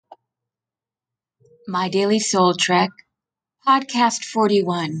My Daily Soul Trek, Podcast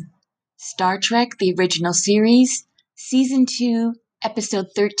 41, Star Trek The Original Series, Season 2, Episode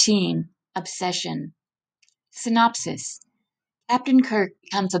 13, Obsession. Synopsis: Captain Kirk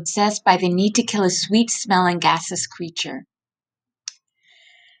becomes obsessed by the need to kill a sweet-smelling gaseous creature.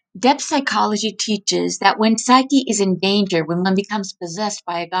 Depth psychology teaches that when psyche is in danger when one becomes possessed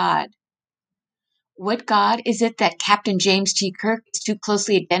by a god. What god is it that Captain James T. Kirk is too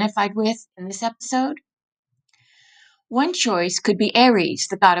closely identified with in this episode? One choice could be Ares,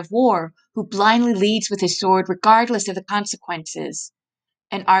 the god of war, who blindly leads with his sword regardless of the consequences.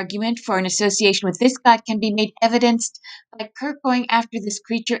 An argument for an association with this god can be made evidenced by Kirk going after this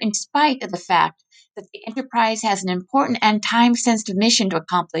creature in spite of the fact that the Enterprise has an important and time sensitive mission to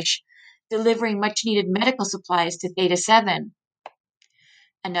accomplish, delivering much needed medical supplies to Theta 7.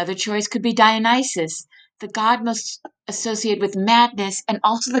 Another choice could be Dionysus, the god most associated with madness and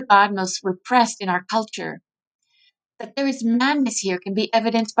also the god most repressed in our culture. That there is madness here can be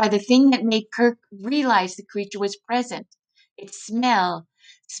evidenced by the thing that made Kirk realize the creature was present: its smell.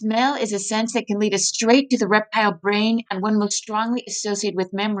 Smell is a sense that can lead us straight to the reptile brain and one most strongly associated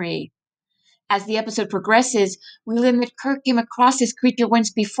with memory. As the episode progresses, we learn that Kirk came across this creature once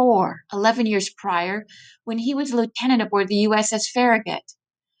before, 11 years prior, when he was a lieutenant aboard the USS Farragut.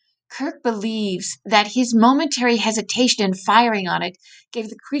 Kirk believes that his momentary hesitation in firing on it gave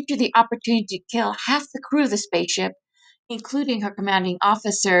the creature the opportunity to kill half the crew of the spaceship, including her commanding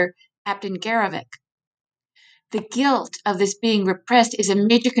officer, Captain Garavik. The guilt of this being repressed is a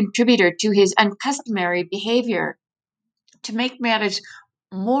major contributor to his uncustomary behavior. To make matters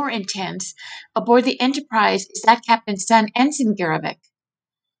more intense, aboard the Enterprise is that captain's son, Ensign Garavik.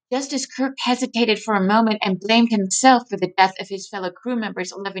 Just as Kirk hesitated for a moment and blamed himself for the death of his fellow crew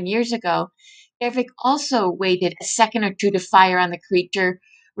members 11 years ago, Garavik also waited a second or two to fire on the creature,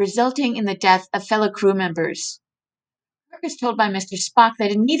 resulting in the death of fellow crew members. Kirk is told by Mr. Spock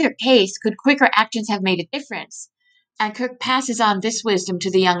that in neither case could quicker actions have made a difference, and Kirk passes on this wisdom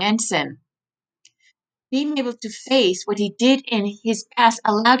to the young ensign. Being able to face what he did in his past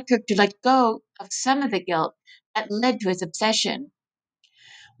allowed Kirk to let go of some of the guilt that led to his obsession.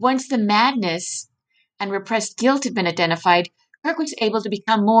 Once the madness and repressed guilt had been identified, Kirk was able to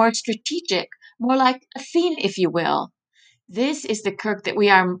become more strategic, more like Athena, if you will. This is the Kirk that we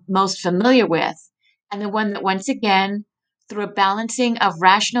are most familiar with, and the one that once again, through a balancing of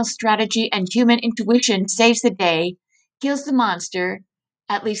rational strategy and human intuition, saves the day, kills the monster,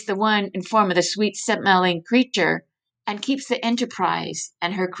 at least the one in form of the sweet smelling creature, and keeps the Enterprise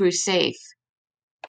and her crew safe.